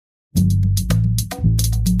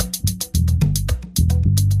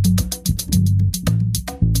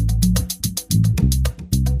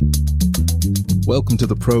Welcome to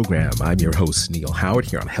the program. I'm your host, Neil Howard,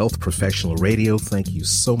 here on Health Professional Radio. Thank you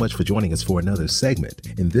so much for joining us for another segment.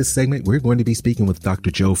 In this segment, we're going to be speaking with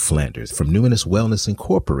Dr. Joe Flanders from Numinus Wellness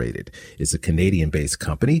Incorporated. It's a Canadian-based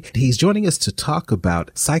company. He's joining us to talk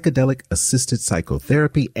about psychedelic-assisted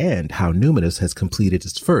psychotherapy and how Numinus has completed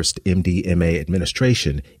its first MDMA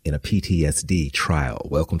administration in a PTSD trial.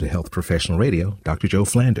 Welcome to Health Professional Radio, Dr. Joe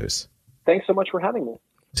Flanders. Thanks so much for having me.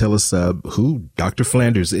 Tell us who Dr.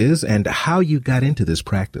 Flanders is and how you got into this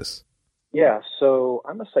practice. Yeah, so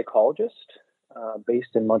I'm a psychologist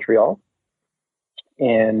based in Montreal,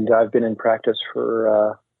 and I've been in practice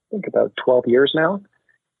for, I think, about 12 years now.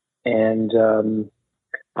 And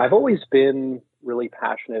I've always been really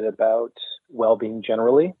passionate about well-being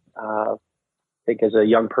generally. I think as a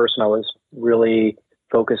young person, I was really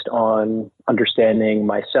focused on understanding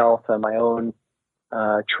myself and my own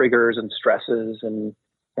triggers and stresses and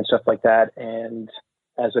stuff like that. And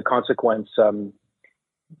as a consequence,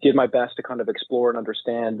 did my best to kind of explore and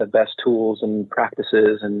understand the best tools and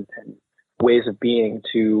practices and ways of being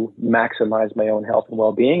to maximize my own health and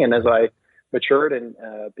well-being. And as I matured and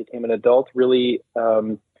became an adult, really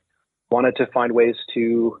wanted to find ways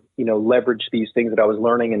to, leverage these things that I was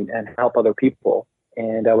learning and help other people.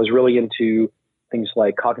 And I was really into things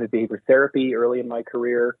like cognitive behavior therapy early in my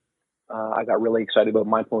career. I got really excited about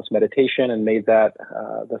mindfulness meditation and made that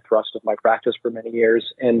the thrust of my practice for many years.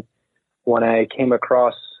 And when I came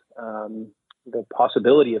across the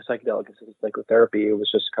possibility of psychedelic-assisted psychotherapy, it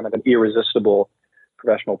was just kind of an irresistible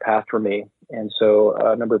professional path for me. And so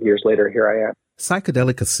a number of years later, here I am.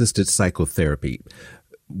 Psychedelic-assisted psychotherapy,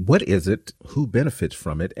 what is it? Who benefits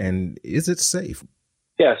from it? And is it safe?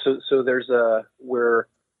 Yeah, so we're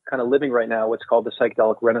kind of living right now what's called the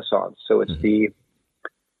psychedelic renaissance. So it's the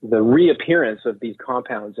reappearance of these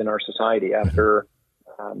compounds in our society after,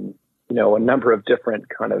 a number of different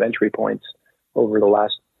kind of entry points over the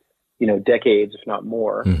last, decades, if not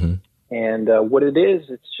more. And what it is,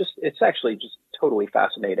 it's actually just totally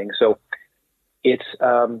fascinating. So it's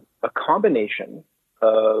a combination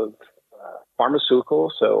of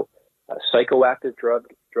pharmaceutical. So a psychoactive drug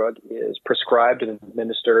is prescribed and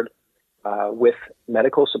administered with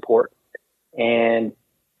medical support, and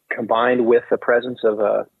combined with the presence of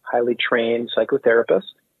a highly trained psychotherapist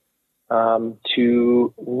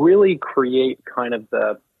to really create kind of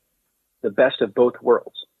the best of both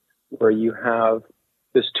worlds, where you have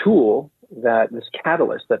this tool, this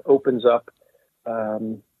catalyst that opens up,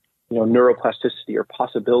 neuroplasticity or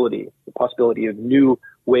the possibility of new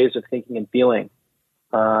ways of thinking and feeling.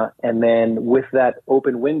 And then with that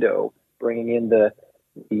open window, bringing in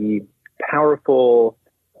the powerful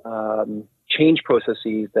change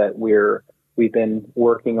processes that we've been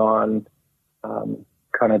working on,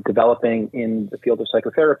 kind of developing in the field of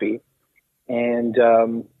psychotherapy, and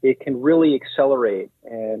it can really accelerate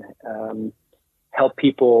and help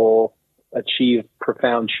people achieve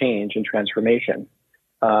profound change and transformation.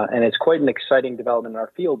 And it's quite an exciting development in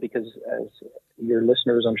our field because, as your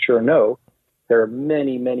listeners, I'm sure, know, there are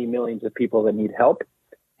many, many millions of people that need help,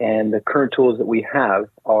 and the current tools that we have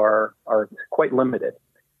are quite limited.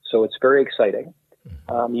 So it's very exciting.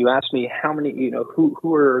 You asked me how many,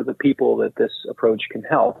 who are the people that this approach can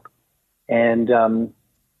help. And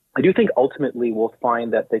I do think ultimately we'll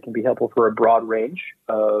find that they can be helpful for a broad range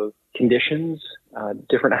of conditions,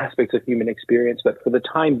 different aspects of human experience. But for the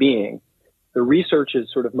time being, the research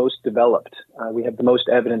is sort of most developed. We have the most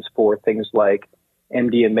evidence for things like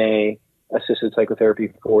MDMA-assisted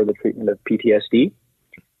psychotherapy for the treatment of PTSD,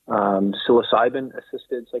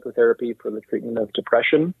 psilocybin-assisted psychotherapy for the treatment of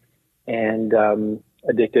depression, and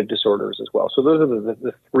addictive disorders as well. So those are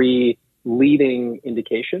the three leading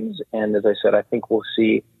indications. And as I said, I think we'll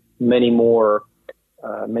see many more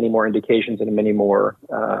indications and many more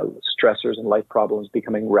stressors and life problems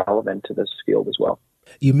becoming relevant to this field as well.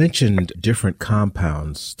 You mentioned different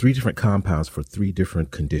compounds, 3 different compounds for 3 different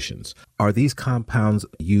conditions. Are these compounds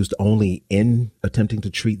used only in attempting to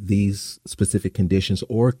treat these specific conditions,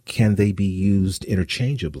 or can they be used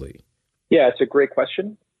interchangeably? Yeah, it's a great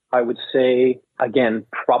question. I would say, again,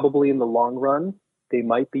 probably in the long run, they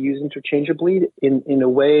might be used interchangeably in a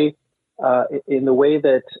way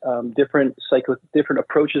that different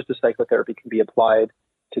approaches to psychotherapy can be applied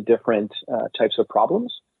to different types of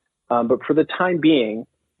problems. But for the time being,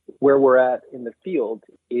 where we're at in the field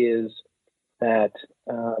is that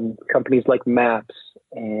companies like MAPS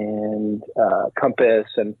and Compass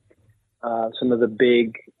and some of the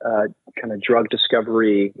big kind of drug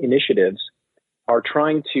discovery initiatives are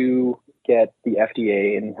trying to get the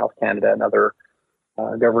FDA and Health Canada and other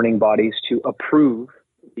governing bodies to approve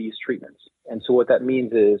these treatments. And so what that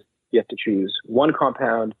means is you have to choose one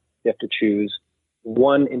compound, you have to choose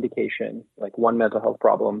one indication, like one mental health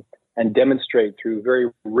problem, and demonstrate through very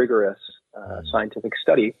rigorous scientific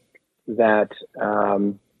study that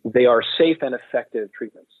they are safe and effective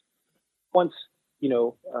treatments. Once,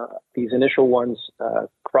 these initial ones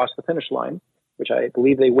cross the finish line, which I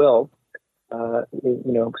believe they will,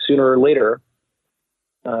 sooner or later,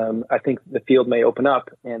 I think the field may open up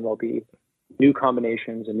and there'll be new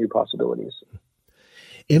combinations and new possibilities.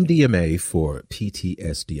 MDMA for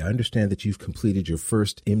PTSD. I understand that you've completed your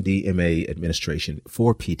first MDMA administration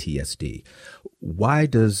for PTSD. Why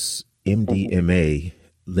does MDMA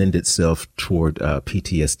lend itself toward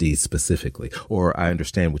PTSD specifically? Or I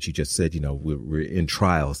understand what you just said, we're in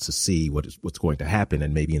trials to see what's going to happen,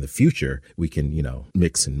 and maybe in the future we can,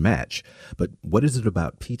 mix and match. But what is it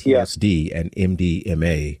about PTSD and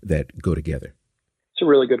MDMA that go together? It's a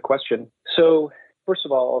really good question. So first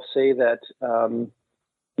of all, I'll say that,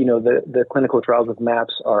 the clinical trials of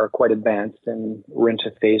MAPS are quite advanced, and we're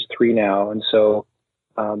into phase 3 now. And so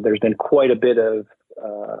there's been quite a bit of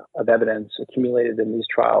evidence accumulated in these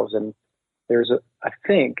trials. And there's, I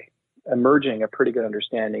think, emerging a pretty good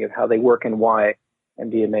understanding of how they work and why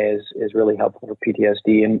MDMA is really helpful for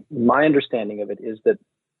PTSD. And my understanding of it is that,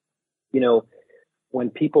 when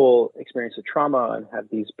people experience a trauma and have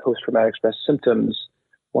these post-traumatic stress symptoms,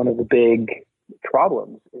 one of the big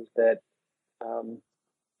problems is that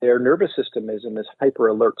their nervous system is in this hyper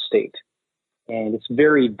alert state. And it's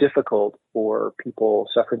very difficult for people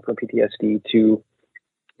suffering from PTSD to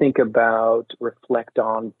think about, reflect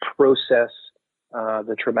on, process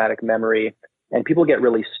the traumatic memory. And people get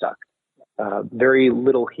really stuck. Very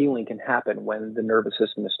little healing can happen when the nervous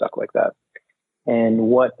system is stuck like that. And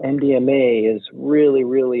what MDMA is really,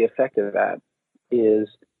 really effective at is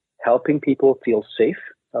helping people feel safe,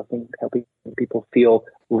 helping people feel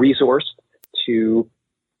resourced to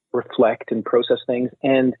reflect and process things,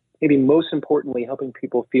 and maybe most importantly, helping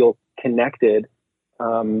people feel connected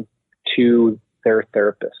to their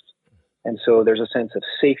therapist. And so there's a sense of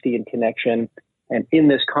safety and connection. And in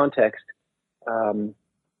this context,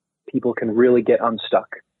 people can really get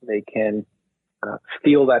unstuck. They can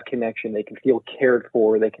feel that connection. They can feel cared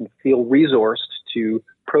for. They can feel resourced to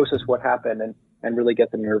process what happened and really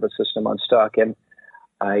get the nervous system unstuck. And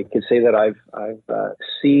I can say that I've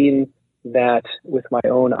seen that with my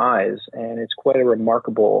own eyes, and it's quite a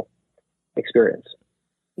remarkable experience.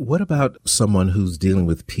 What about someone who's dealing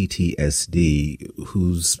with PTSD,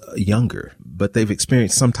 who's younger, but they've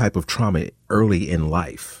experienced some type of trauma early in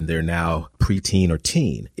life? They're now preteen or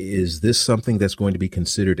teen. Is this something that's going to be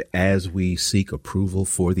considered as we seek approval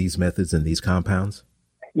for these methods and these compounds?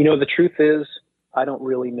 The truth is, I don't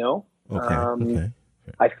really know. Okay.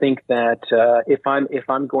 I think that if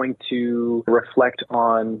I'm going to reflect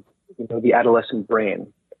on the adolescent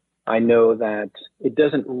brain, I know that it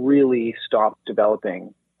doesn't really stop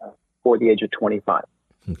developing for the age of 25.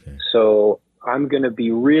 Okay. So I'm going to be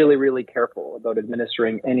really, really careful about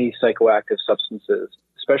administering any psychoactive substances,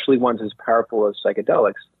 especially ones as powerful as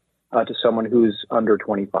psychedelics, to someone who's under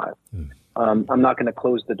 25. I'm not going to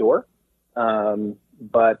close the door,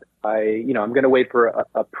 but I'm going to wait for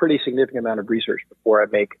a pretty significant amount of research before I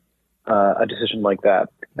make a decision like that.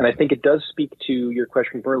 And I think it does speak to your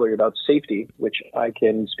question from earlier about safety, which I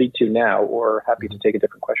can speak to now, or happy to take a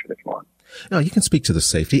different question if you want. No, you can speak to the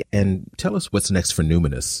safety and tell us what's next for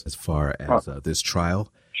Numinus as far as this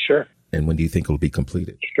trial. Sure. And when do you think it'll be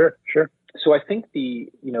completed? Sure. So I think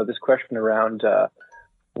this question around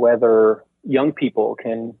whether young people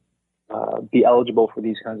can be eligible for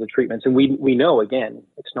these kinds of treatments. And we know, again,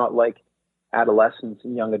 it's not like adolescents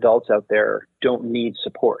and young adults out there don't need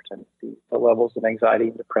support. And the levels of anxiety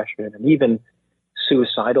and depression and even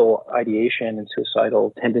suicidal ideation and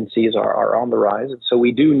suicidal tendencies are on the rise. And so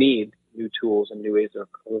we do need new tools and new ways of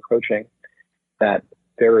approaching that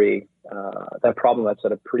that problem that's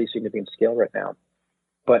at a pretty significant scale right now.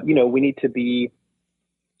 But, we need to be,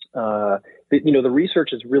 the research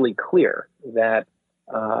is really clear that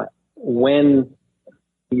when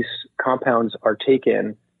these compounds are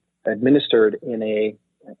taken, administered in a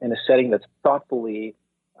setting that's thoughtfully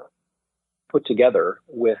put together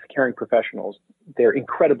with caring professionals, they're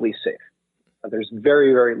incredibly safe. There's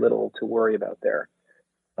very, very little to worry about there.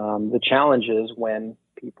 The challenge is when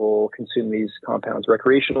people consume these compounds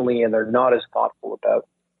recreationally and they're not as thoughtful about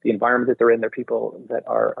the environment that they're in, they're people that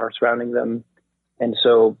are surrounding them. And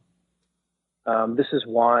so this is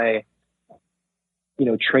why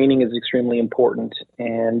training is extremely important,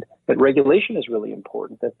 and that regulation is really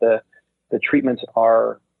important, that the treatments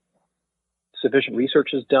are sufficient research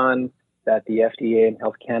is done, that the FDA and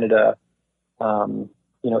Health Canada,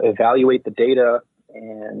 evaluate the data,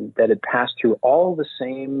 and that it passed through all the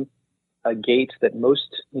same gate that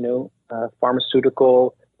most,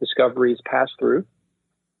 pharmaceutical discoveries pass through,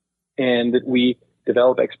 and that we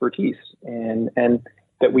develop expertise and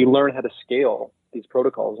that we learn how to scale these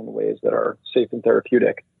protocols in ways that are safe and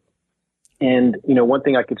therapeutic. And, one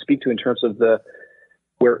thing I could speak to in terms of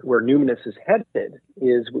where Numinus is headed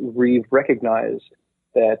is we've recognized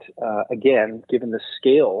that, again, given the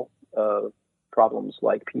scale of problems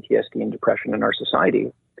like PTSD and depression in our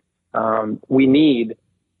society, we need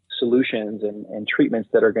solutions and treatments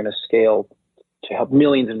that are going to scale to help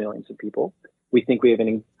millions and millions of people. We think we have an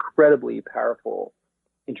incredibly powerful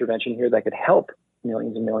intervention here that could help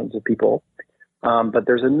millions and millions of people. But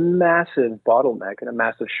there's a massive bottleneck and a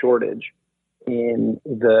massive shortage in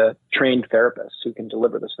the trained therapists who can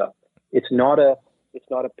deliver the stuff. It's not a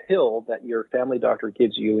pill that your family doctor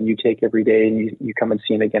gives you and you take every day and you come and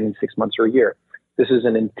see him again in 6 months or a year. This is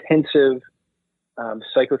an intensive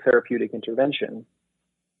psychotherapeutic intervention,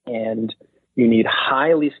 and you need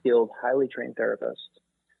highly skilled, highly trained therapists.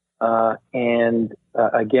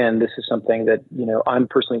 Again, this is something that, I'm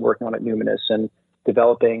personally working on at Numinus and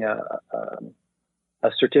developing a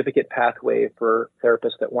certificate pathway for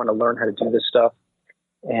therapists that want to learn how to do this stuff.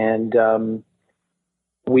 And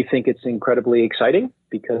we think it's incredibly exciting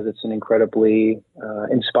because it's an incredibly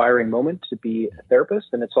inspiring moment to be a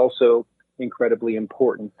therapist. And it's also incredibly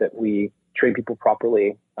important that we train people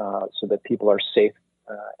properly so that people are safe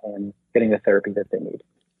and getting the therapy that they need.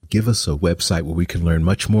 Give us a website where we can learn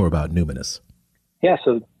much more about Numinus. Yeah,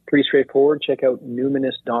 so pretty straightforward. Check out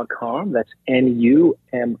Numinus.com. That's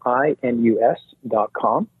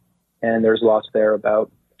Numinus.com. And there's lots there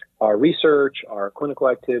about our research, our clinical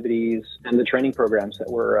activities, and the training programs that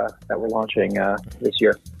we're launching this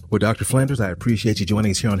year. Well, Dr. Flanders, I appreciate you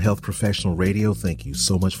joining us here on Health Professional Radio. Thank you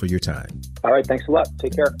so much for your time. All right. Thanks a lot.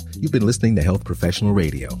 Take care. You've been listening to Health Professional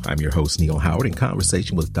Radio. I'm your host, Neil Howard, in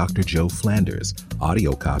conversation with Dr. Joe Flanders.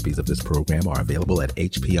 Audio copies of this program are available at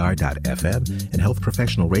hpr.fm and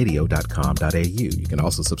healthprofessionalradio.com.au. You can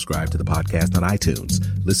also subscribe to the podcast on iTunes.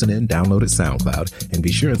 Listen in, download it, SoundCloud, and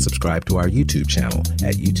be sure and subscribe to our YouTube channel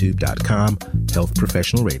at youtube.com, Health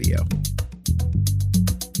Professional Radio.